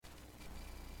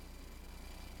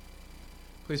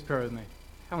Please pray with me.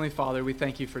 Heavenly Father, we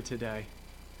thank you for today.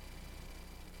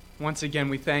 Once again,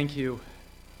 we thank you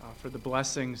for the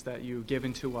blessings that you've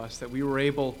given to us, that we were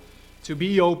able to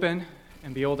be open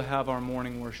and be able to have our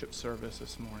morning worship service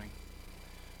this morning.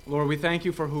 Lord, we thank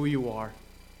you for who you are,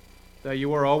 that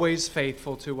you are always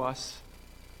faithful to us,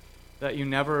 that you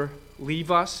never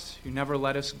leave us, you never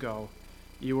let us go.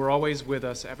 You are always with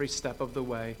us every step of the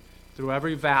way, through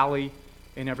every valley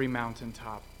and every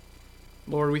mountaintop.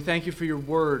 Lord, we thank you for your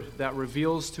word that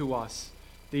reveals to us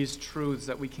these truths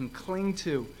that we can cling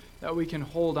to, that we can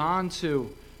hold on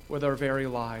to with our very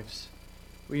lives.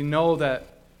 We know that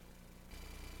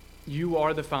you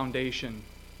are the foundation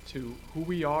to who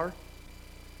we are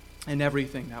and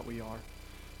everything that we are.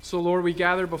 So, Lord, we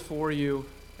gather before you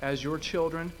as your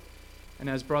children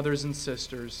and as brothers and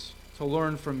sisters to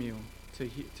learn from you,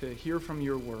 to hear from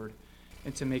your word,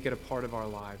 and to make it a part of our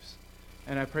lives.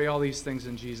 And I pray all these things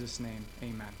in Jesus' name.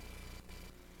 Amen.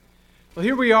 Well,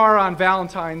 here we are on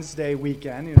Valentine's Day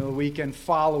weekend, the weekend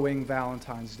following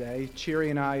Valentine's Day.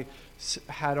 Cheery and I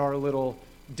had our little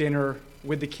dinner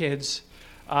with the kids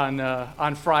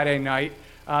on Friday night.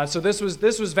 So this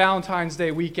was Valentine's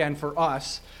Day weekend for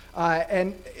us.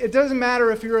 And it doesn't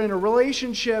matter if you're in a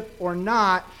relationship or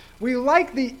not, we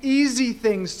like the easy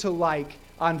things to like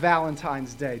on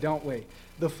Valentine's Day, don't we?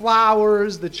 The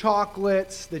flowers, the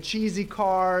chocolates, the cheesy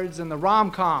cards, and the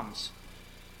rom-coms.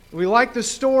 We like the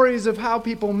stories of how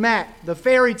people met, the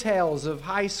fairy tales of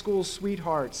high school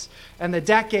sweethearts, and the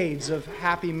decades of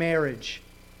happy marriage.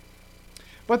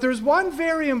 But there's one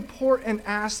very important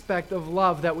aspect of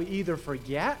love that we either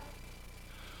forget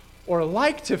or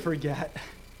like to forget,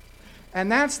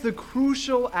 and that's the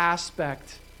crucial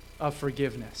aspect of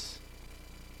forgiveness.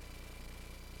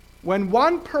 When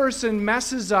one person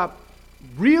messes up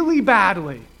really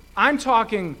badly, I'm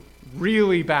talking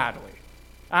really badly.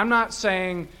 I'm not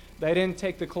saying they didn't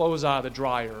take the clothes out of the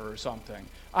dryer or something.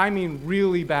 I mean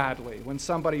really badly, when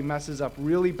somebody messes up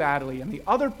really badly and the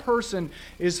other person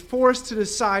is forced to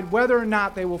decide whether or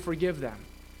not they will forgive them.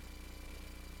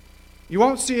 You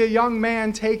won't see a young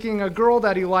man taking a girl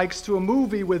that he likes to a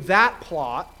movie with that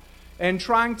plot and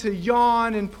trying to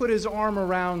yawn and put his arm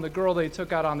around the girl they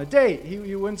took out on the date.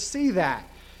 You wouldn't see that.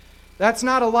 That's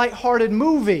not a lighthearted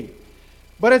movie,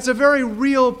 but it's a very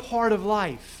real part of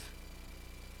life.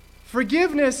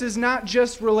 Forgiveness is not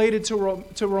just related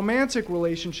to romantic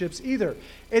relationships either.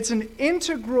 It's an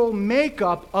integral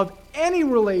makeup of any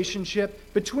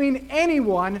relationship between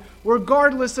anyone,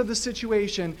 regardless of the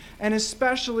situation, and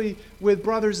especially with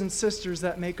brothers and sisters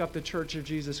that make up the Church of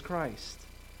Jesus Christ.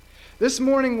 This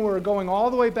morning we're going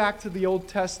all the way back to the Old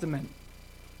Testament,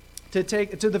 to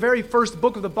the very first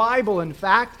book of the Bible, in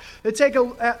fact, to take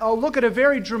a look at a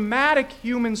very dramatic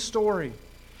human story.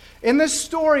 In this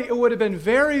story, it would have been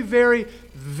very, very,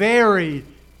 very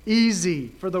easy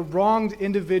for the wronged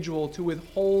individual to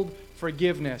withhold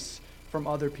forgiveness from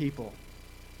other people.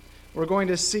 We're going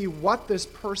to see what this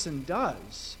person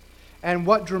does and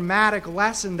what dramatic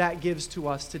lesson that gives to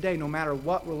us today, no matter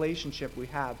what relationship we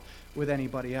have with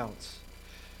anybody else.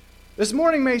 This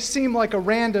morning may seem like a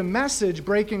random message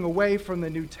breaking away from the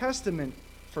New Testament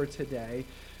for today,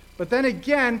 but then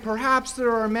again, perhaps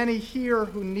there are many here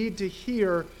who need to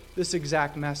hear this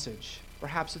exact message.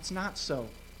 Perhaps it's not so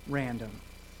random.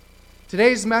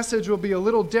 Today's message will be a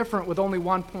little different with only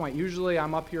one point. Usually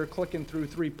I'm up here clicking through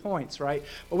 3 points, right?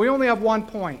 But we only have 1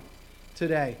 point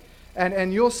today.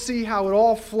 And you'll see how it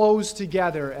all flows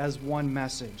together as one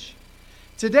message.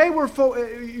 Today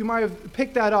you might have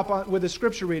picked that up with the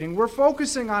scripture reading. We're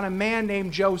focusing on a man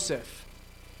named Joseph.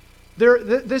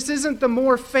 This isn't the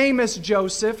more famous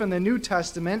Joseph in the New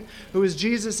Testament, who is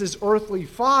Jesus' earthly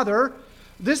father.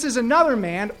 This is another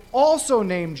man, also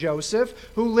named Joseph,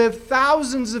 who lived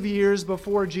thousands of years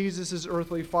before Jesus'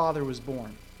 earthly father was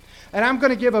born. And I'm going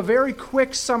to give a very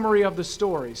quick summary of the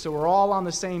story, so we're all on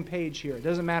the same page here. It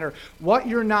doesn't matter what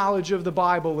your knowledge of the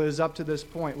Bible is up to this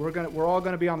point. We're all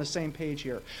going to be on the same page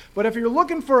here. But if you're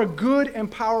looking for a good and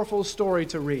powerful story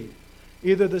to read,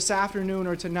 either this afternoon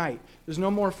or tonight, there's no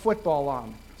more football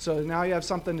on, so now you have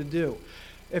something to do.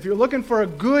 If you're looking for a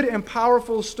good and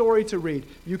powerful story to read,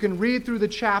 you can read through the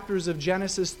chapters of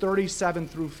Genesis 37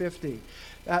 through 50.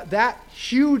 That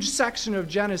huge section of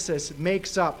Genesis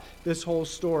makes up this whole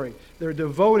story. They're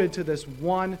devoted to this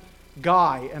one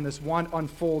guy and this one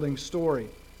unfolding story.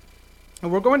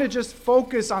 And we're going to just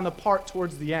focus on the part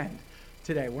towards the end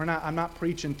today. I'm not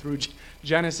preaching through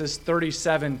Genesis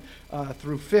 37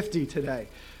 through 50 today.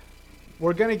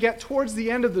 We're going to get towards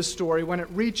the end of the story when it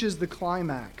reaches the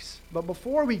climax. But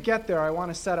before we get there, I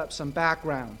want to set up some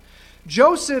background.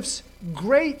 Joseph's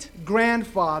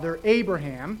great-grandfather,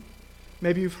 Abraham,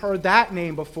 maybe you've heard that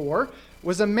name before,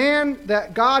 was a man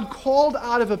that God called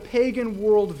out of a pagan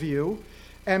worldview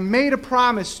and made a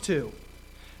promise to,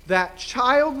 that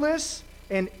childless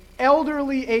and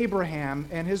elderly Abraham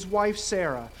and his wife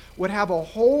Sarah would have a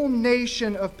whole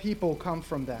nation of people come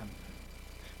from them.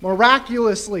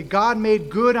 Miraculously, God made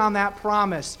good on that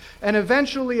promise, and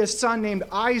eventually a son named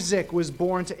Isaac was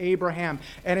born to Abraham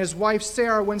and his wife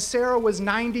Sarah when Sarah was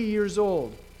 90 years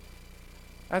old.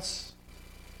 That's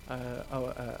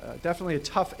definitely a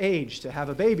tough age to have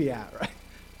a baby at, right?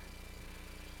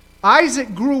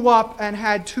 Isaac grew up and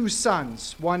had two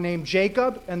sons, one named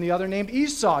Jacob and the other named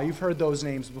Esau. You've heard those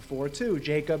names before too,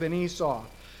 Jacob and Esau,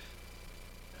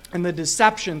 and the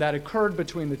deception that occurred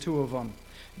between the two of them.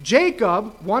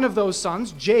 Jacob, one of those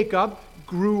sons, Jacob,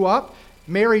 grew up,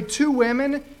 married 2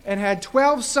 women, and had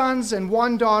 12 sons and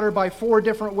 1 daughter by 4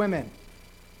 different women.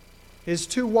 His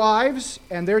 2 wives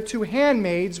and their 2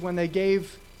 handmaids, when they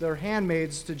gave their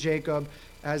handmaids to Jacob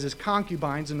as his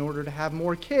concubines in order to have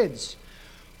more kids.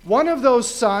 One of those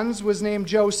sons was named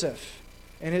Joseph,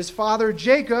 and his father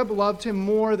Jacob loved him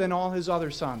more than all his other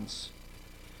sons.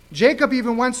 Jacob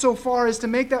even went so far as to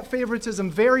make that favoritism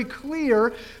very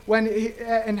clear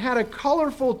and had a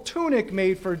colorful tunic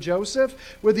made for Joseph,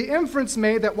 with the inference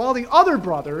made that while the other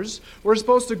brothers were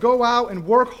supposed to go out and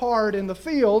work hard in the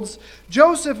fields,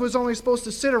 Joseph was only supposed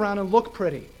to sit around and look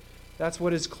pretty. That's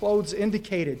what his clothes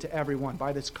indicated to everyone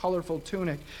by this colorful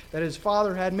tunic that his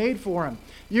father had made for him.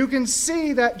 You can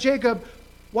see that Jacob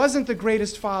wasn't the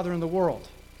greatest father in the world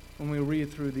when we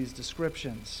read through these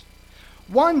descriptions.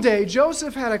 One day,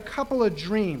 Joseph had a couple of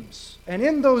dreams, and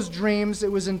in those dreams,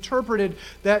 it was interpreted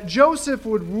that Joseph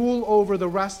would rule over the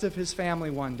rest of his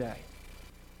family one day.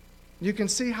 You can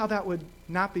see how that would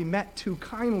not be met too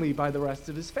kindly by the rest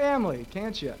of his family,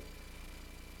 can't you?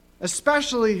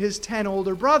 Especially his 10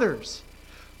 older brothers.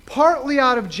 Partly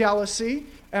out of jealousy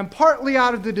and partly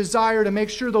out of the desire to make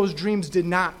sure those dreams did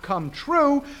not come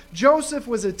true, Joseph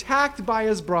was attacked by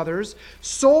his brothers,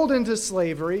 sold into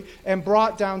slavery, and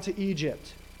brought down to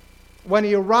Egypt. When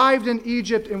he arrived in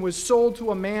Egypt and was sold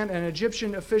to a man, an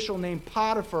Egyptian official named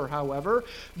Potiphar, however,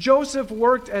 Joseph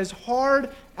worked as hard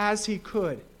as he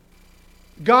could.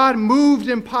 God moved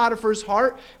in Potiphar's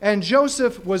heart, and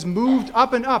Joseph was moved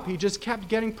up and up. He just kept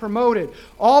getting promoted,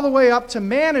 all the way up to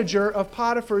manager of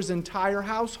Potiphar's entire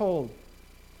household.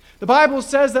 The Bible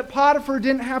says that Potiphar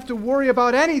didn't have to worry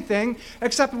about anything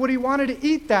except what he wanted to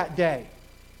eat that day.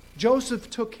 Joseph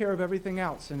took care of everything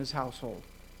else in his household.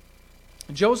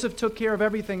 Joseph took care of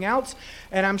everything else,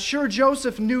 and I'm sure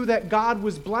Joseph knew that God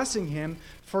was blessing him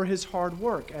for his hard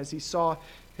work as he saw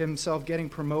himself getting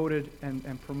promoted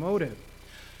and promoted.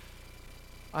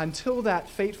 Until that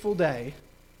fateful day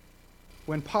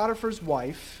when Potiphar's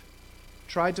wife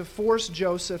tried to force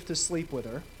Joseph to sleep with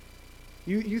her.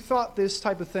 You thought this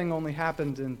type of thing only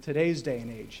happened in today's day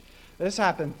and age. This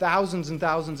happened thousands and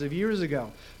thousands of years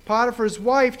ago. Potiphar's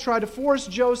wife tried to force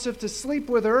Joseph to sleep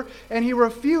with her, and he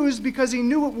refused because he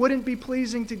knew it wouldn't be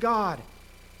pleasing to God.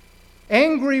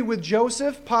 Angry with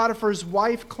Joseph, Potiphar's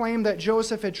wife claimed that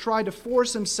Joseph had tried to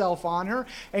force himself on her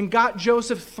and got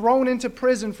Joseph thrown into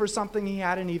prison for something he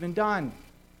hadn't even done.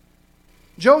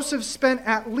 Joseph spent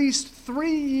at least 3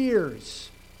 years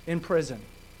in prison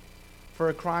for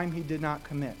a crime he did not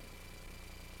commit.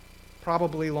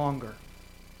 Probably longer.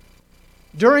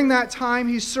 During that time,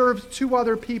 he served 2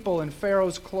 other people in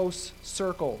Pharaoh's close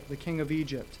circle, the king of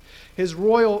Egypt.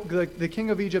 The king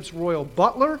of Egypt's royal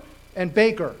butler and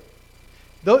baker.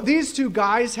 These 2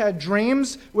 guys had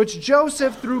dreams which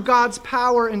Joseph, through God's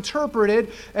power,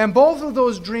 interpreted, and both of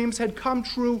those dreams had come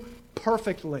true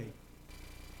perfectly.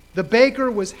 The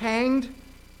baker was hanged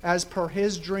as per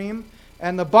his dream,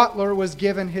 and the butler was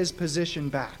given his position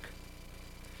back.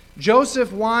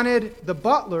 Joseph wanted the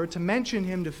butler to mention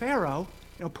him to Pharaoh,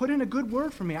 put in a good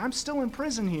word for me. I'm still in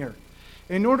prison here,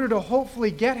 in order to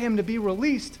hopefully get him to be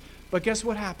released. But guess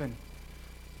what happened?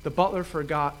 The butler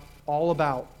forgot all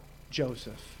about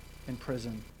Joseph in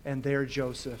prison, and there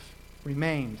Joseph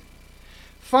remained.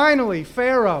 Finally,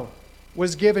 Pharaoh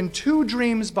was given 2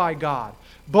 dreams by God,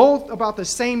 both about the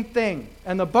same thing.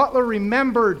 And the butler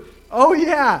remembered,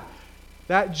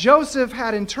 that Joseph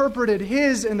had interpreted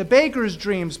his and the baker's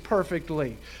dreams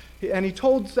perfectly. And he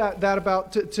told that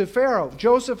about to Pharaoh.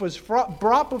 Joseph was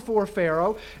brought before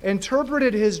Pharaoh,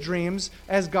 interpreted his dreams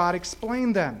as God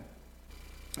explained them.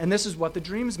 And this is what the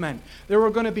dreams meant. There were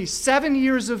going to be 7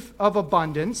 years of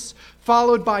abundance,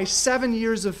 followed by 7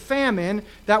 years of famine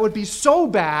that would be so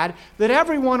bad that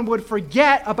everyone would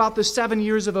forget about the 7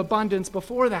 years of abundance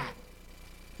before that.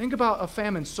 Think about a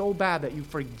famine so bad that you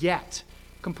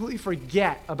completely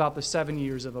forget about the 7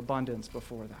 years of abundance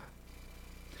before that.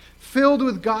 Filled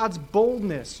with God's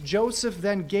boldness, Joseph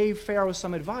then gave Pharaoh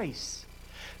some advice.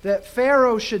 That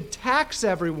Pharaoh should tax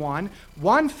everyone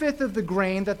 1/5 of the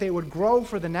grain that they would grow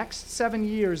for the next 7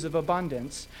 years of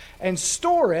abundance and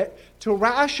store it to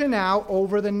ration out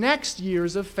over the next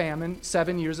years of famine,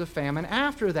 7 years of famine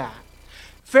after that.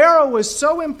 Pharaoh was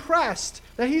so impressed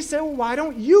that he said, well, why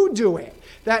don't you do it?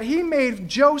 That he made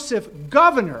Joseph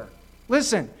governor.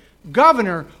 Listen,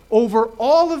 governor over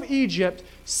all of Egypt,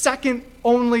 second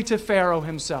only to Pharaoh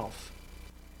himself.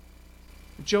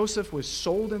 Joseph was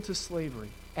sold into slavery,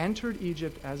 entered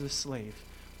Egypt as a slave,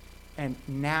 and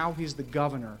now he's the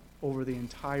governor over the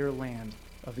entire land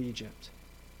of Egypt.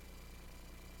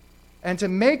 And to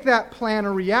make that plan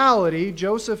a reality,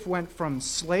 Joseph went from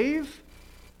slave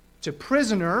to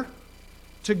prisoner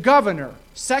to governor,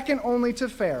 second only to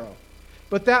Pharaoh.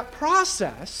 But that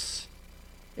process,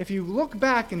 if you look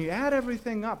back and you add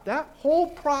everything up, that whole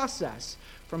process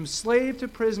from slave to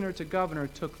prisoner to governor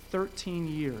took 13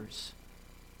 years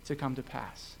to come to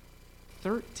pass.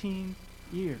 13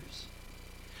 years.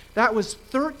 That was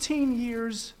 13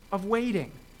 years of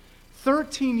waiting,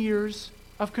 13 years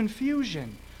of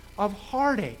confusion, of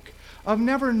heartache, of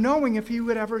never knowing if he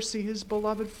would ever see his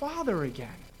beloved father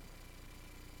again.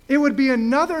 It would be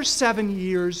another 7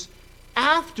 years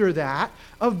after that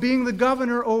of being the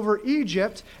governor over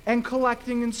Egypt and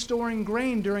collecting and storing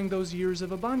grain during those years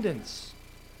of abundance.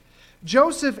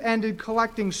 Joseph ended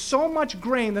collecting so much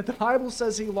grain that the Bible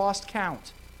says he lost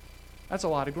count. That's a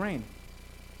lot of grain.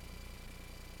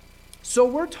 So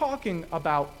we're talking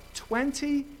about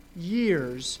 20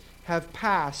 years have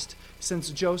passed since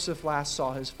Joseph last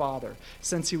saw his father,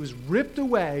 since he was ripped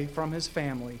away from his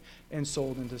family and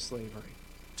sold into slavery.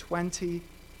 20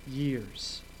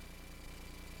 years.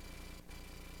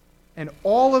 And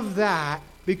all of that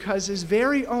because his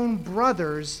very own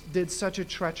brothers did such a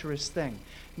treacherous thing.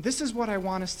 This is what I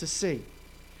want us to see.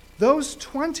 Those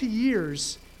 20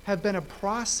 years have been a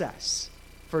process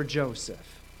for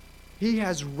Joseph. He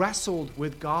has wrestled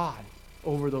with God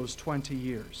over those 20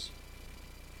 years.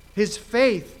 His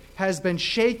faith has been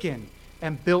shaken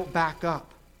and built back up.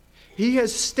 He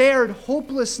has stared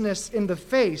hopelessness in the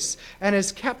face and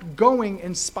has kept going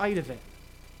in spite of it.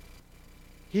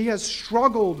 He has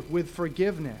struggled with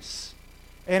forgiveness.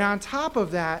 And on top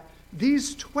of that,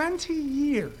 these 20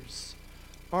 years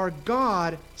are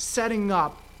God setting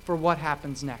up for what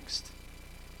happens next.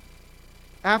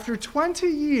 After 20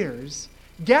 years,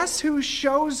 guess who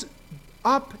shows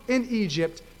up in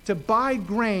Egypt to buy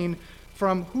grain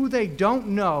from who they don't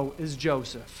know is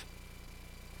Joseph?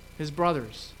 His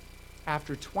brothers.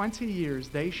 After 20 years,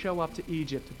 they show up to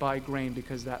Egypt to buy grain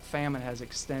because that famine has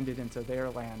extended into their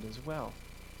land as well.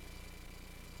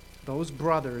 Those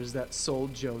brothers that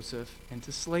sold Joseph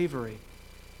into slavery.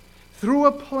 Through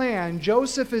a plan,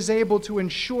 Joseph is able to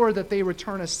ensure that they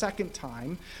return a second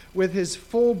time with his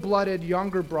full-blooded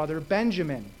younger brother,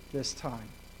 Benjamin, this time.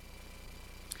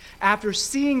 After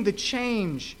seeing the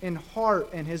change in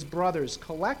heart in his brothers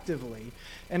collectively,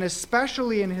 and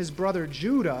especially in his brother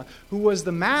Judah, who was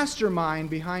the mastermind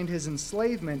behind his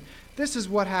enslavement, this is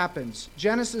what happens.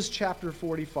 Genesis chapter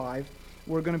 45.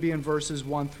 We're going to be in verses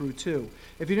 1 through 2.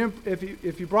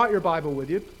 If you brought your Bible with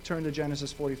you, turn to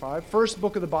Genesis 45. First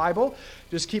book of the Bible.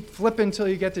 Just keep flipping until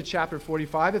you get to chapter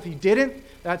 45. If you didn't,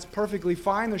 that's perfectly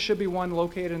fine. There should be one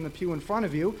located in the pew in front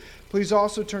of you. Please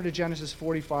also turn to Genesis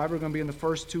 45. We're going to be in the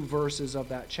first 2 verses of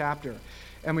that chapter.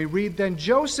 And we read, "Then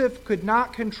Joseph could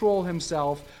not control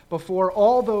himself before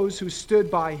all those who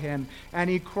stood by him, and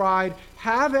he cried,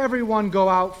 'Have everyone go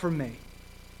out from me.'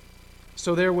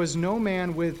 So there was no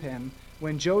man with him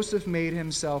when Joseph made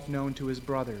himself known to his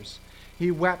brothers.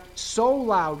 He wept so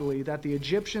loudly that the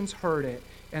Egyptians heard it,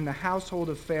 and the household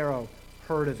of Pharaoh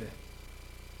heard of it."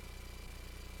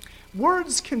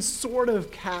 Words can sort of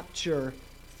capture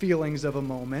feelings of a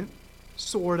moment,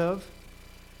 sort of.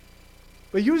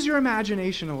 But use your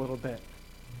imagination a little bit.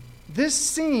 This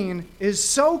scene is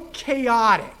so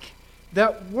chaotic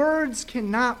that words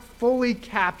cannot fully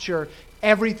capture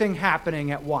everything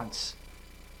happening at once.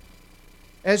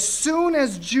 As soon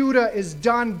as Judah is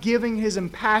done giving his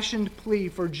impassioned plea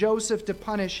for Joseph to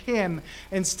punish him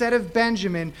instead of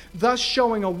Benjamin, thus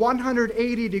showing a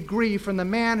 180 degree from the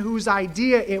man whose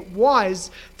idea it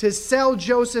was to sell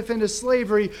Joseph into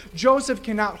slavery, Joseph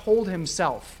cannot hold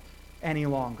himself any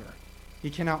longer.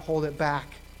 He cannot hold it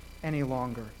back any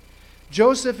longer.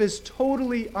 Joseph is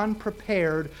totally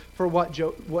unprepared for what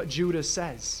Judah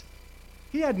says.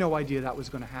 He had no idea that was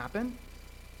going to happen,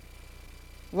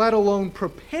 let alone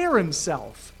prepare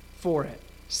himself for it.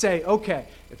 say, okay,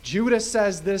 if Judah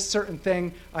says this certain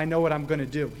thing, I know what I'm going to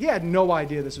do. He had no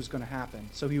idea this was going to happen,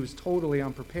 so he was totally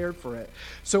unprepared for it.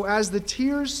 So as the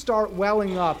tears start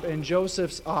welling up in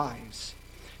Joseph's eyes,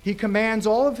 he commands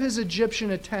all of his Egyptian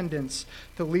attendants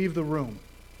to leave the room.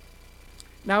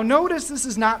 Now notice this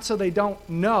is not so they don't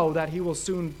know that he will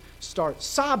soon start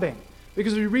sobbing,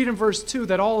 because we read in verse 2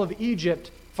 that all of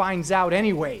Egypt finds out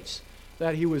anyways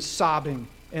that he was sobbing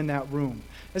in that room.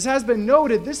 As has been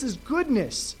noted, this is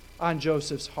goodness on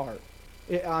Joseph's part,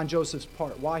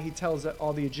 why he tells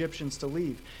all the Egyptians to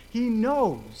leave. He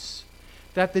knows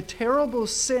that the terrible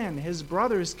sin his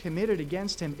brothers committed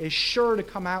against him is sure to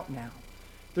come out now.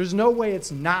 There's no way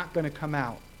it's not going to come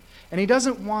out. And he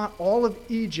doesn't want all of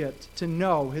Egypt to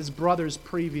know his brother's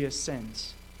previous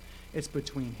sins. It's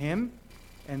between him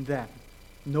and them.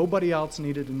 Nobody else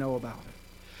needed to know about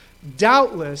it.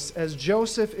 Doubtless, as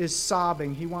Joseph is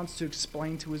sobbing, he wants to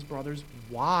explain to his brothers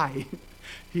why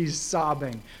he's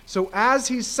sobbing. So as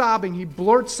he's sobbing, he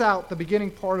blurts out the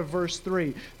beginning part of verse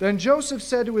 3. Then Joseph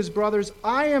said to his brothers,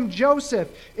 I am Joseph.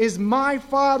 Is my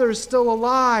father still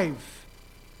alive?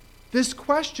 This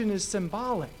question is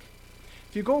symbolic.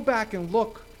 If you go back and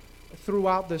look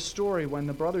throughout this story, when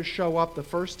the brothers show up the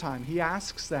first time, he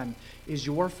asks them, is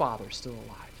your father still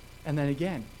alive? And then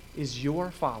again, is your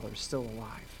father still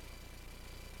alive?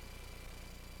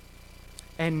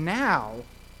 And now,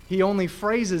 he only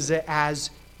phrases it as,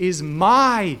 is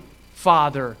my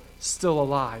father still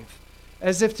alive?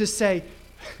 As if to say,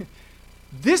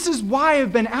 this is why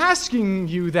I've been asking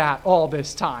you that all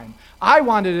this time. I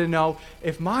wanted to know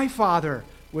if my father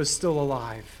was still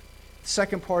alive.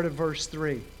 Second part of verse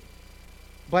 3.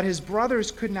 But his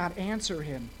brothers could not answer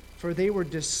him, for they were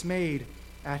dismayed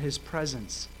at his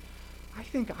presence. I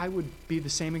think I would be the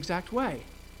same exact way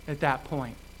at that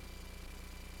point.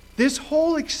 This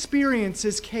whole experience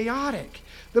is chaotic.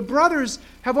 The brothers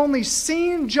have only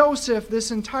seen Joseph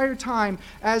this entire time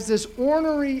as this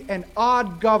ornery and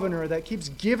odd governor that keeps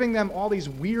giving them all these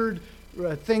weird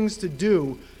things to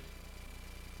do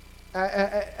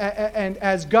and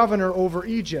as governor over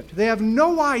Egypt. They have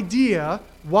no idea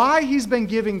why he's been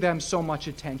giving them so much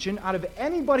attention out of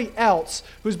anybody else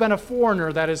who's been a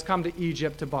foreigner that has come to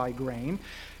Egypt to buy grain,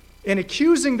 and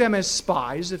accusing them as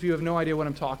spies. If you have no idea what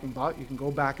I'm talking about, you can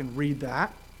go back and read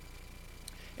that.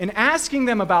 And asking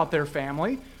them about their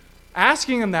family,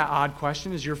 asking them that odd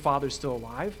question, is your father still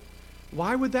alive?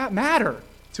 Why would that matter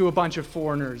to a bunch of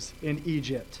foreigners in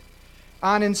Egypt?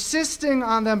 On insisting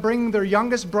on them bringing their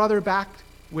youngest brother back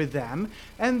with them.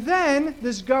 And then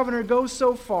this governor goes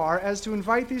so far as to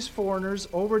invite these foreigners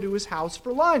over to his house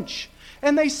for lunch.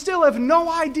 And they still have no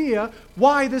idea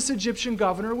why this Egyptian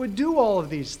governor would do all of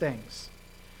these things.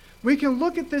 We can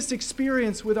look at this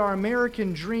experience with our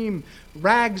American dream,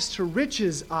 rags to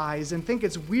riches eyes, and think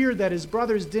it's weird that his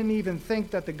brothers didn't even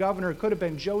think that the governor could have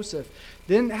been Joseph,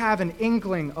 didn't have an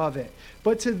inkling of it.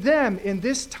 But to them, in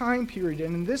this time period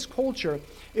and in this culture,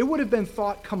 it would have been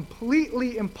thought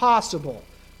completely impossible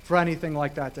for anything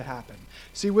like that to happen.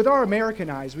 See, with our American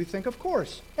eyes, we think, of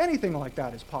course, anything like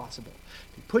that is possible.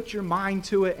 If you put your mind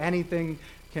to it, anything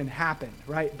can happen,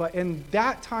 right? But in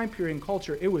that time period and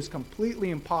culture, it was completely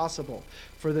impossible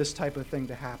for this type of thing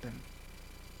to happen.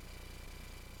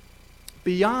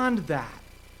 Beyond that,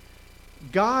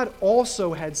 God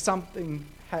also had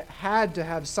to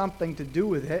have something to do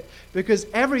with it, because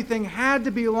everything had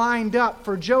to be lined up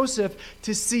for Joseph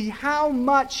to see how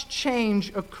much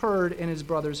change occurred in his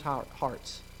brothers'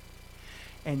 hearts.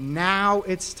 And now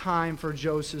it's time for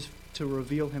Joseph to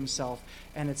reveal himself,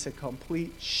 and it's a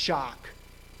complete shock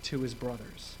to his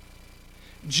brothers.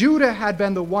 Judah had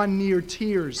been the one near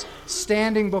tears,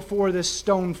 standing before this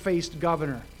stone-faced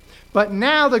governor. But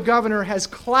now the governor has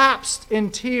collapsed in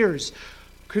tears,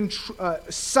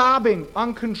 sobbing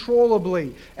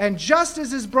uncontrollably. And just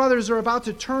as his brothers are about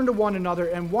to turn to one another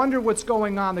and wonder what's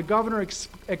going on, the governor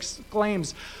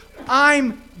exclaims,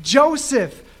 I'm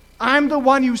Joseph. I'm the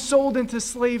one you sold into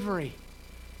slavery.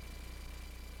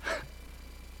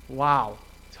 Wow.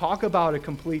 Talk about a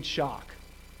complete shock.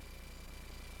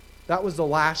 That was the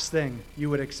last thing you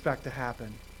would expect to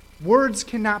happen. Words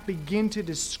cannot begin to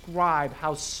describe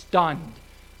how stunned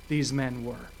these men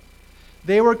were.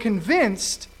 They were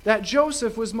convinced that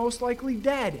Joseph was most likely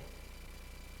dead.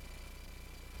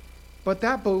 But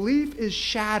that belief is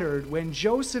shattered when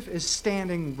Joseph is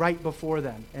standing right before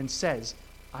them and says,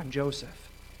 I'm Joseph.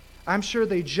 I'm sure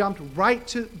they jumped right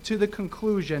to the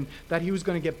conclusion that he was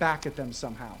going to get back at them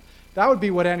somehow. That would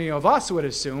be what any of us would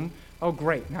assume. Oh,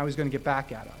 great, now he's going to get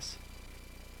back at us.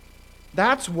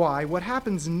 That's why what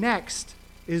happens next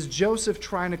is Joseph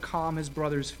trying to calm his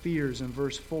brother's fears in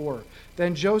verse 4.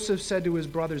 Then Joseph said to his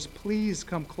brothers, "Please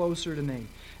come closer to me."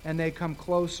 And they come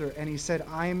closer, and he said,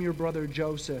 "I am your brother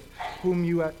Joseph, whom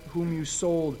you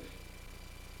sold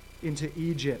into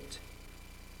Egypt."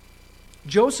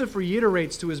 Joseph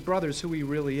reiterates to his brothers who he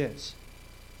really is.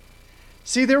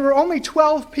 See, there were only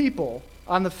 12 people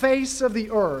on the face of the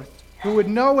earth who would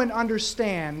know and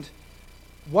understand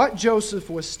what Joseph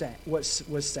was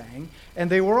saying, and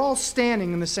they were all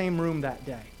standing in the same room that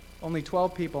day. Only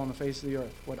 12 people on the face of the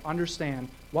earth would understand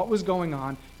what was going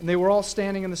on, and they were all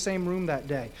standing in the same room that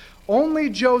day. Only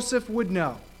Joseph would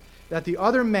know that the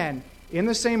other men in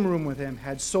the same room with him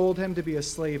had sold him to be a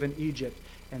slave in Egypt,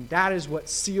 and that is what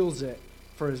seals it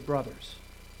for his brothers.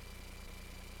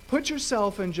 Put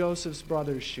yourself in Joseph's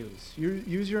brother's shoes.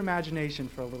 Use your imagination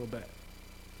for a little bit.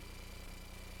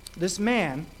 This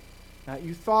man that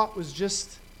you thought was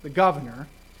just the governor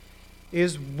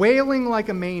is wailing like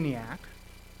a maniac,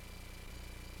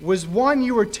 was one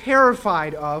you were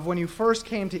terrified of when you first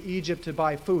came to Egypt to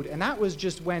buy food. And that was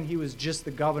just when he was just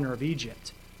the governor of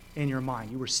Egypt in your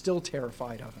mind. You were still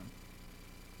terrified of him.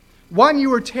 One you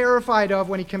were terrified of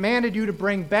when he commanded you to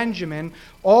bring Benjamin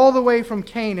all the way from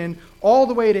Canaan, all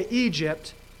the way to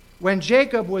Egypt, when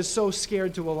Jacob was so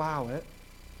scared to allow it.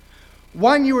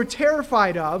 One you were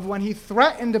terrified of when he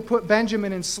threatened to put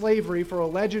Benjamin in slavery for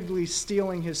allegedly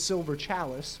stealing his silver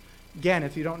chalice. Again,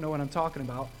 if you don't know what I'm talking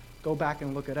about, go back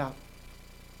and look it up.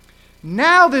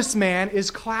 Now this man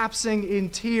is collapsing in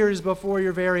tears before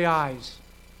your very eyes.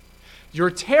 You're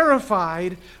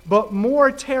terrified, but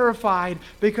more terrified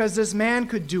because this man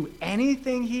could do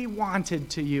anything he wanted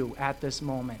to you at this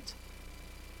moment.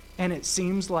 And it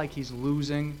seems like he's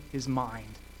losing his mind.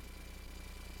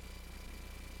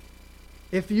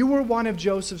 If you were one of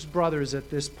Joseph's brothers at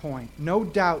this point, no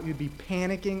doubt you'd be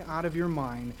panicking out of your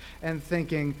mind and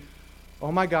thinking,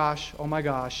 oh my gosh,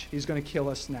 he's going to kill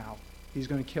us now. He's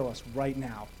going to kill us right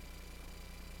now.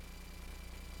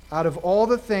 Out of all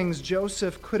the things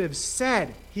Joseph could have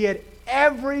said, he had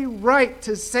every right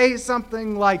to say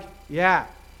something like, yeah,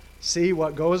 see,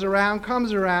 what goes around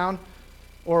comes around.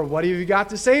 Or what have you got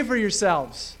to say for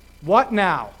yourselves? What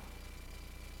now?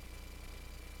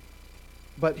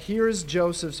 But here's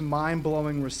Joseph's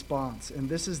mind-blowing response, and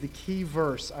this is the key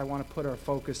verse I want to put our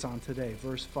focus on today,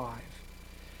 verse 5.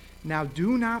 Now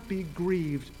do not be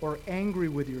grieved or angry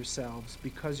with yourselves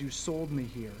because you sold me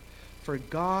here, for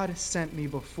God sent me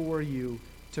before you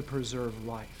to preserve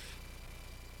life.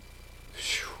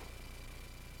 Whew.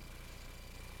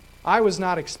 I was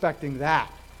not expecting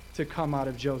that to come out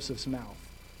of Joseph's mouth.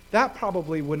 That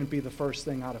probably wouldn't be the first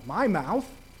thing out of my mouth.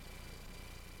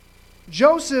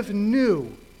 Joseph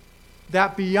knew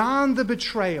that beyond the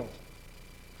betrayal,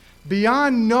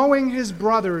 beyond knowing his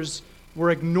brothers were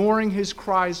ignoring his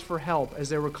cries for help as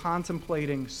they were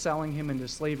contemplating selling him into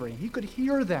slavery, he could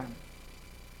hear them.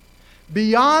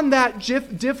 Beyond that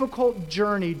difficult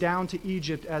journey down to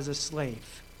Egypt as a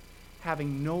slave,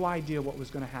 having no idea what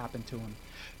was going to happen to him,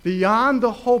 beyond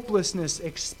the hopelessness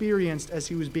experienced as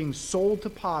he was being sold to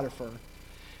Potiphar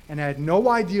and had no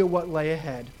idea what lay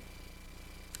ahead,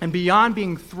 and beyond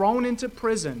being thrown into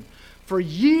prison for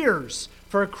years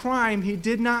for a crime he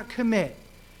did not commit,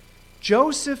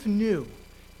 Joseph knew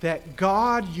that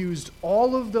God used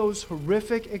all of those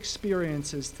horrific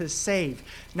experiences to save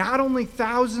not only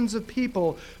thousands of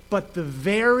people, but the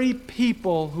very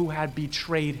people who had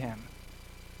betrayed him.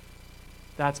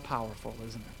 That's powerful,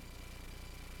 isn't it?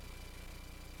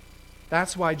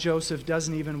 That's why Joseph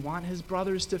doesn't even want his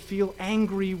brothers to feel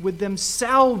angry with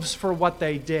themselves for what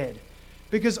they did.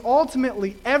 Because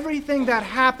ultimately, everything that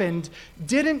happened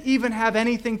didn't even have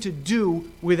anything to do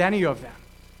with any of them,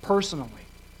 personally.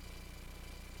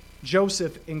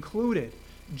 Joseph included.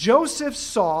 Joseph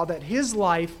saw that his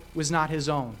life was not his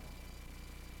own,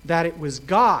 that it was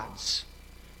God's,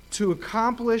 to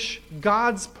accomplish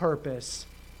God's purpose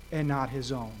and not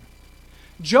his own.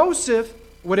 Joseph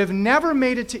would have never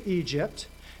made it to Egypt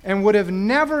and would have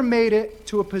never made it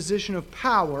to a position of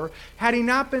power had he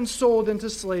not been sold into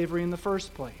slavery in the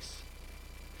first place.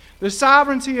 The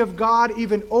sovereignty of God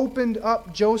even opened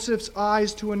up Joseph's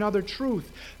eyes to another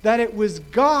truth, that it was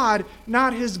God,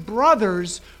 not his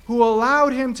brothers, who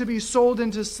allowed him to be sold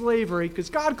into slavery, because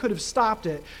God could have stopped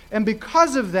it. And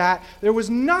because of that, there was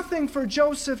nothing for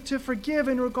Joseph to forgive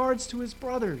in regards to his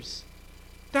brothers.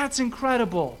 That's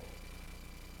incredible.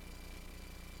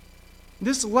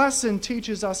 This lesson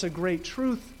teaches us a great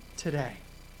truth today.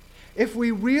 If we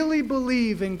really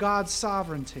believe in God's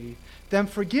sovereignty, then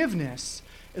forgiveness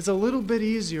is a little bit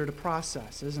easier to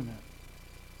process, isn't it?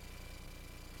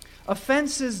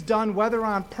 Offenses done, whether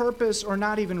on purpose or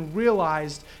not even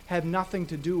realized, have nothing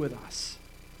to do with us.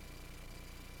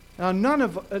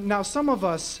 Now, some of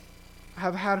us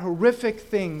have had horrific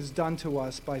things done to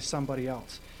us by somebody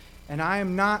else. And I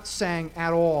am not saying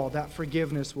at all that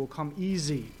forgiveness will come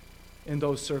easy in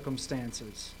those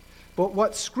circumstances. But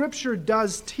what Scripture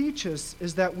does teach us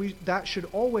is that that should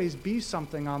always be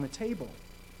something on the table.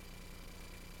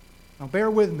 Now,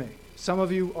 bear with me. Some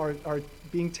of you are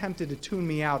being tempted to tune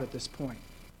me out at this point.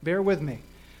 Bear with me.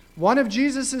 One of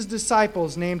Jesus'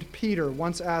 disciples named Peter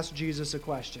once asked Jesus a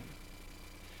question.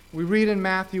 We read in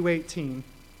Matthew 18.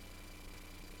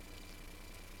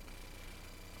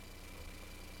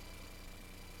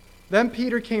 Then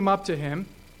Peter came up to him.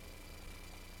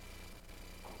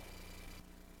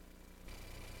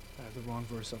 I have the wrong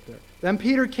verse up there. Then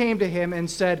Peter came to him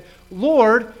and said,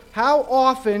 Lord, how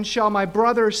often shall my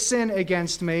brother sin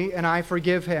against me and I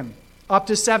forgive him? Up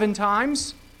to 7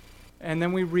 times? And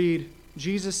then we read,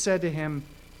 Jesus said to him,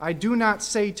 I do not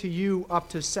say to you up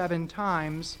to 7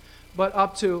 times, but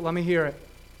up to, let me hear it,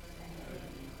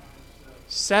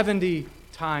 70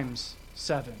 times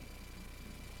 7.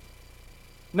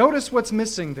 Notice what's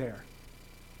missing there.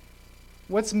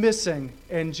 What's missing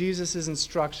in Jesus'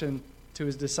 instruction to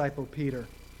his disciple Peter?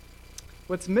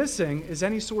 What's missing is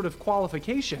any sort of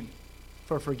qualification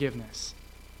for forgiveness.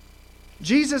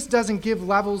 Jesus doesn't give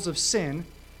levels of sin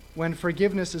when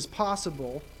forgiveness is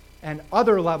possible and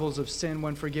other levels of sin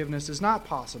when forgiveness is not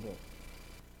possible.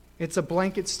 It's a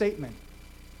blanket statement.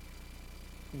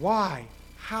 Why?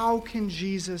 How can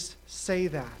Jesus say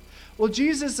that? Well,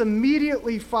 Jesus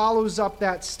immediately follows up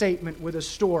that statement with a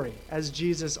story, as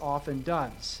Jesus often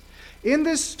does. In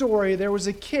this story, there was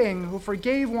a king who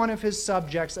forgave one of his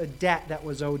subjects a debt that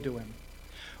was owed to him.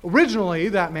 Originally,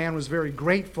 that man was very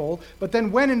grateful, but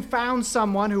then went and found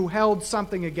someone who held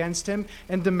something against him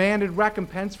and demanded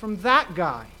recompense from that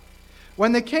guy.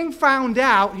 When the king found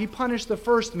out, he punished the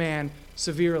first man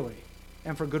severely,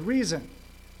 and for good reason.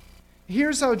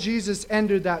 Here's how Jesus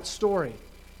ended that story.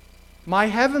 My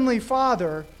heavenly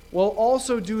Father will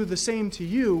also do the same to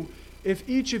you if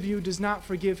each of you does not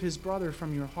forgive his brother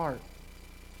from your heart.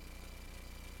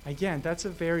 Again, that's a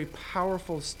very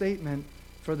powerful statement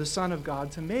for the Son of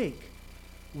God to make.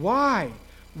 Why?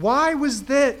 Why was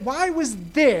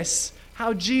this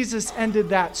how Jesus ended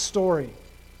that story?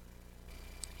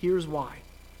 Here's why.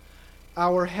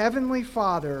 Our heavenly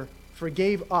Father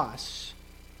forgave us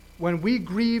when we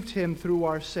grieved him through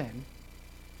our sin.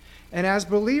 And as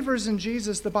believers in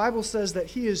Jesus, the Bible says that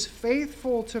he is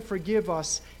faithful to forgive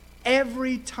us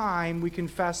every time we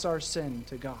confess our sin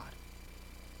to God.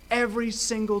 Every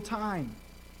single time.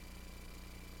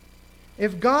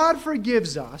 If God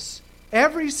forgives us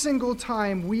every single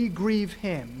time we grieve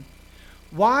him,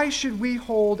 why should we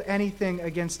hold anything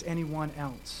against anyone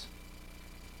else?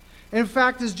 In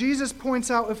fact, as Jesus points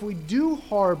out, if we do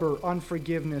harbor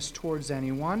unforgiveness towards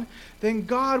anyone, then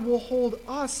God will hold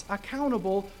us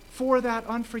accountable for that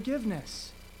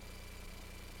unforgiveness.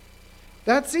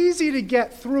 That's easy to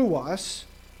get through us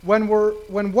when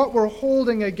what we're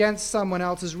holding against someone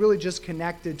else is really just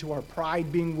connected to our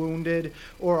pride being wounded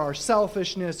or our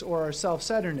selfishness or our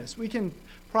self-centeredness. We can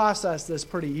process this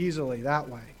pretty easily that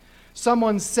way.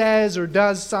 Someone says or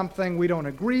does something we don't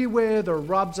agree with or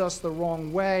rubs us the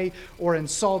wrong way or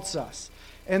insults us.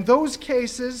 In those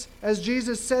cases, as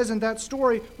Jesus says in that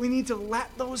story, we need to let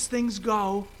those things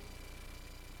go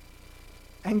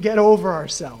and get over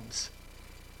ourselves.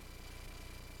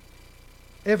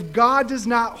 If God does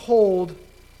not hold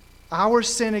our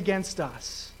sin against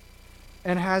us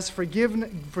and has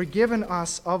forgiven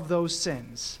us of those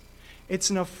sins, it's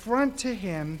an affront to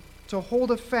him to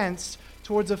hold offense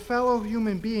towards a fellow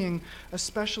human being,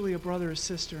 especially a brother or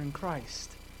sister in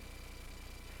Christ.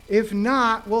 If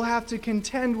not, we'll have to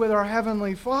contend with our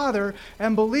Heavenly Father,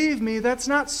 and believe me, that's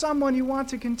not someone you want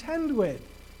to contend with.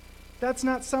 That's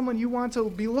not someone you want to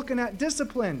be looking at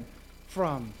discipline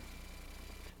from.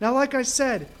 Now, like I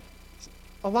said,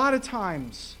 a lot of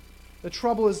times, the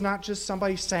trouble is not just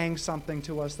somebody saying something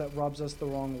to us that rubs us the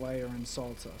wrong way or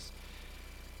insults us.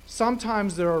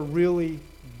 Sometimes there are really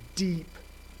deep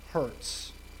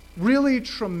hurts, really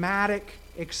traumatic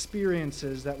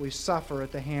experiences that we suffer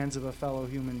at the hands of a fellow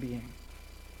human being.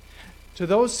 To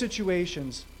those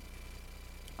situations,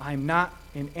 I'm not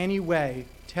in any way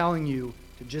telling you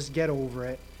to just get over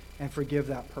it and forgive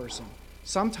that person.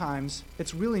 Sometimes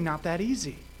it's really not that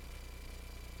easy.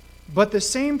 But the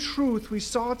same truth we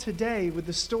saw today with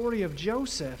the story of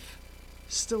Joseph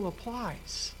still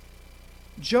applies.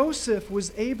 Joseph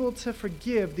was able to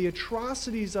forgive the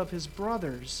atrocities of his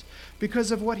brothers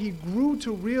because of what he grew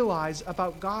to realize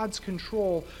about God's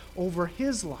control over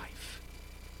his life.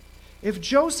 If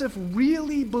Joseph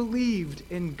really believed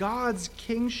in God's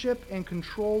kingship and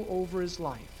control over his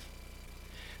life,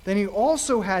 then he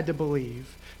also had to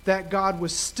believe that God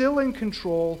was still in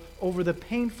control over the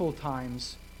painful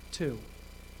times too.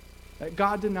 That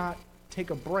God did not take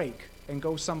a break and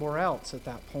go somewhere else at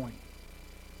that point.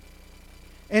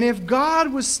 And if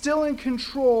God was still in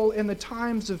control in the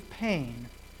times of pain,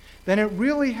 then it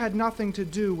really had nothing to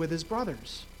do with his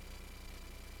brothers.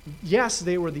 Yes,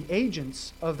 they were the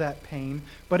agents of that pain,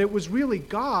 but it was really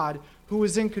God who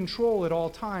was in control at all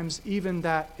times, even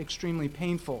that extremely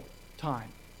painful time.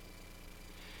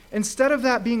 Instead of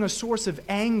that being a source of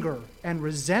anger and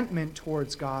resentment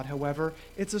towards God, however,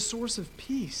 it's a source of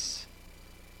peace.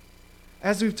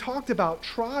 As we've talked about,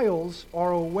 trials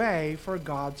are a way for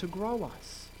God to grow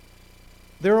us.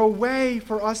 They're a way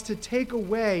for us to take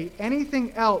away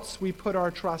anything else we put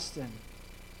our trust in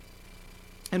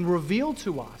and reveal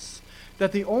to us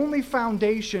that the only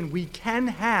foundation we can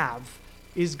have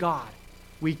is God.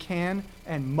 We can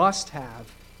and must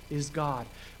have is God.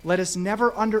 Let us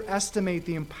never underestimate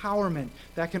the empowerment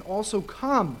that can also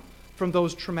come from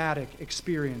those traumatic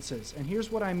experiences. And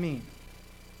here's what I mean.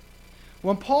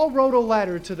 When Paul wrote a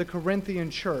letter to the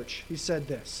Corinthian church, he said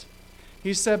this.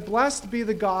 He said, "Blessed be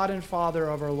the God and Father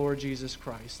of our Lord Jesus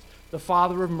Christ, the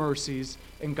Father of mercies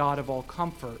and God of all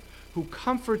comfort, who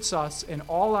comforts us in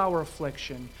all our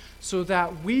affliction, so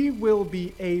that we will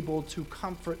be able to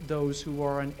comfort those who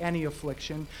are in any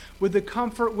affliction with the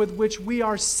comfort with which we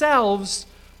ourselves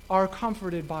are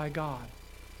comforted by God."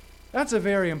 That's a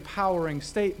very empowering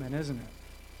statement, isn't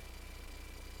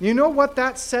it? You know what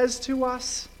that says to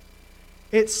us?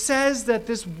 It says that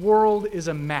this world is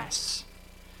a mess.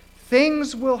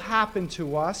 Things will happen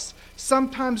to us,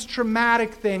 sometimes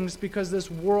traumatic things, because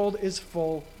this world is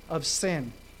full of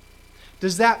sin.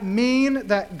 Does that mean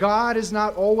that God is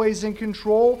not always in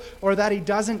control or that he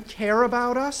doesn't care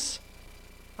about us?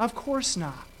 Of course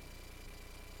not.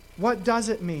 What does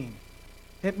it mean?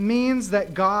 It means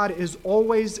that God is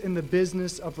always in the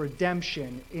business of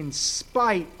redemption in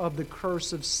spite of the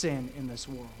curse of sin in this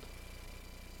world.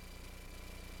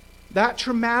 That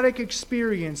traumatic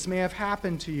experience may have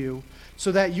happened to you so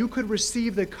that you could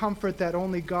receive the comfort that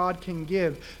only God can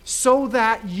give, so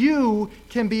that you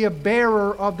can be a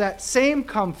bearer of that same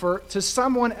comfort to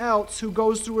someone else who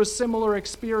goes through a similar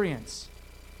experience.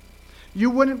 You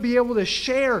wouldn't be able to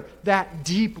share that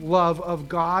deep love of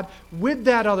God with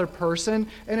that other person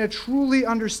in a truly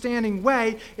understanding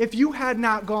way if you had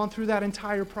not gone through that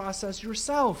entire process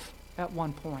yourself at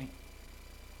one point.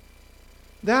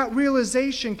 That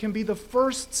realization can be the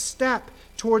first step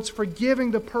towards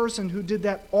forgiving the person who did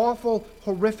that awful,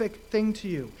 horrific thing to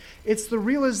you. It's the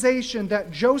realization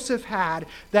that Joseph had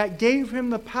that gave him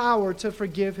the power to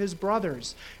forgive his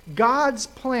brothers. God's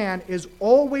plan is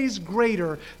always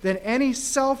greater than any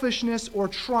selfishness or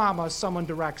trauma someone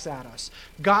directs at us.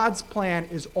 God's plan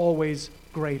is always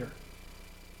greater.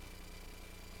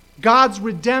 God's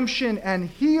redemption and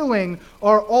healing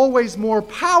are always more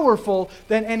powerful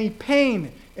than any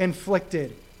pain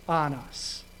inflicted on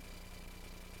us.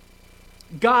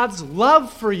 God's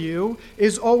love for you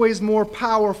is always more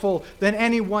powerful than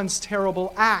anyone's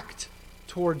terrible act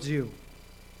towards you.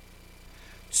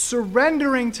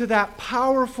 Surrendering to that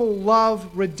powerful love,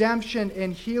 redemption,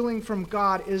 and healing from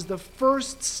God is the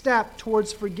first step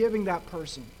towards forgiving that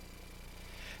person.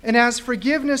 And as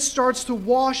forgiveness starts to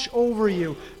wash over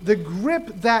you, the grip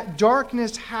that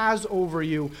darkness has over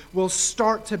you will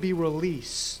start to be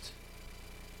released.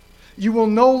 You will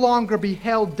no longer be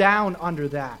held down under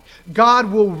that.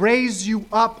 God will raise you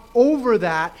up over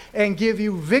that and give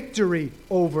you victory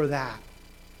over that.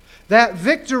 That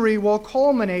victory will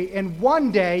culminate in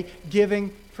one day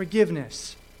giving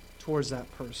forgiveness towards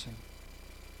that person,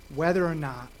 whether or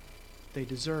not they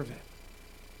deserve it.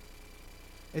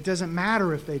 It doesn't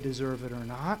matter if they deserve it or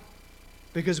not,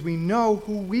 because we know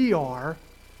who we are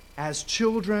as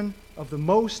children of the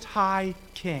Most High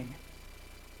King.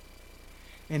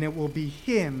 And it will be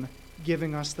Him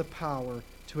giving us the power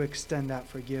to extend that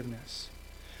forgiveness.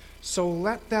 So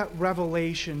let that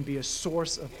revelation be a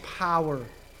source of power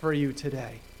for you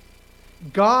today.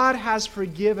 God has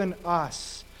forgiven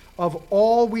us of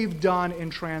all we've done in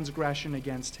transgression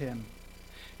against Him.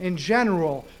 In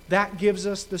general, that gives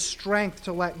us the strength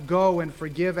to let go and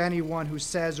forgive anyone who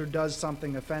says or does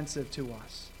something offensive to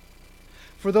us.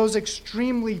 For those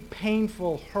extremely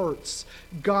painful hurts,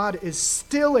 God is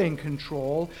still in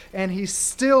control, and He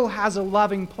still has a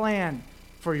loving plan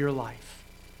for your life.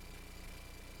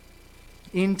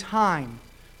 In time,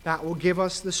 that will give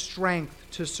us the strength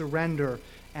to surrender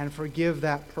and forgive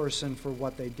that person for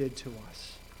what they did to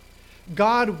us.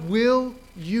 God will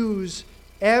use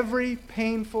every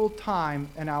painful time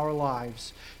in our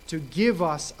lives to give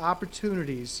us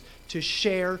opportunities to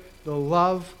share the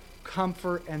love,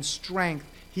 comfort, and strength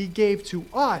He gave to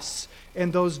us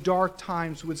in those dark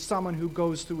times with someone who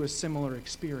goes through a similar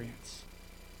experience.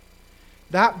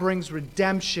 That brings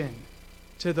redemption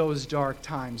to those dark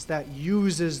times. That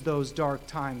uses those dark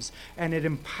times. And it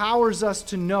empowers us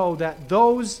to know that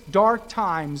those dark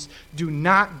times do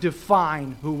not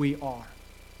define who we are.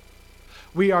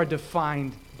 We are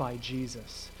defined by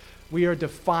Jesus. We are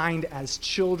defined as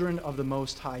children of the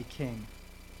Most High King.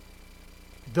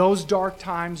 Those dark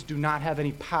times do not have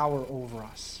any power over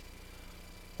us.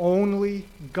 Only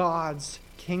God's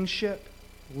kingship,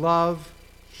 love,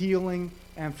 healing,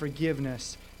 and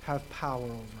forgiveness have power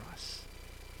over us.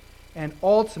 And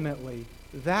ultimately,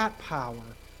 that power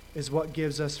is what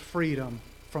gives us freedom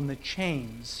from the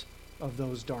chains of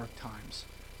those dark times.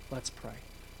 Let's pray.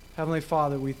 Heavenly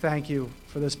Father, we thank you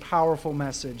for this powerful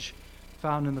message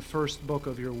found in the first book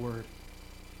of your word.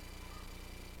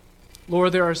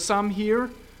 Lord, there are some here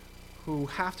who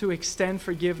have to extend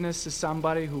forgiveness to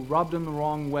somebody who rubbed them the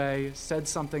wrong way, said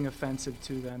something offensive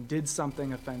to them, did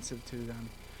something offensive to them.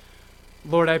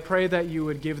 Lord, I pray that you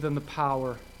would give them the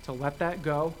power to let that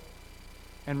go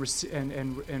and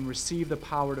receive the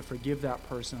power to forgive that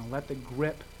person and let the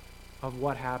grip of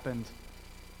what happened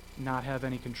not have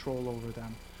any control over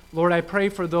them. Lord, I pray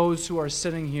for those who are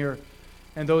sitting here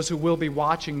and those who will be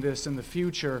watching this in the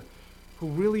future who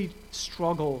really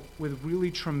struggle with really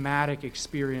traumatic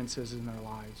experiences in their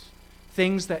lives,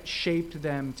 things that shaped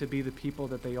them to be the people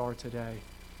that they are today.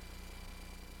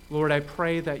 Lord, I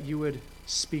pray that you would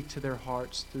speak to their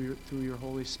hearts through your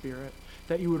Holy Spirit,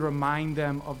 that you would remind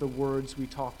them of the words we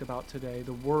talked about today,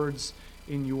 the words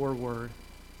in your word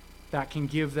that can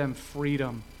give them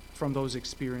freedom from those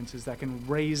experiences, that can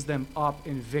raise them up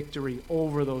in victory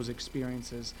over those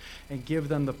experiences and give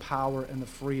them the power and the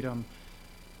freedom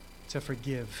to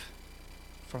forgive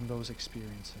from those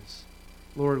experiences.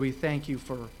 Lord, we thank you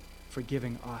for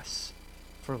forgiving us,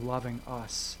 for loving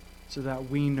us, so that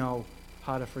we know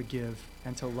how to forgive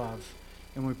and to love.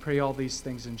 And we pray all these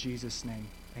things in Jesus' name.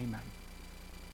 Amen.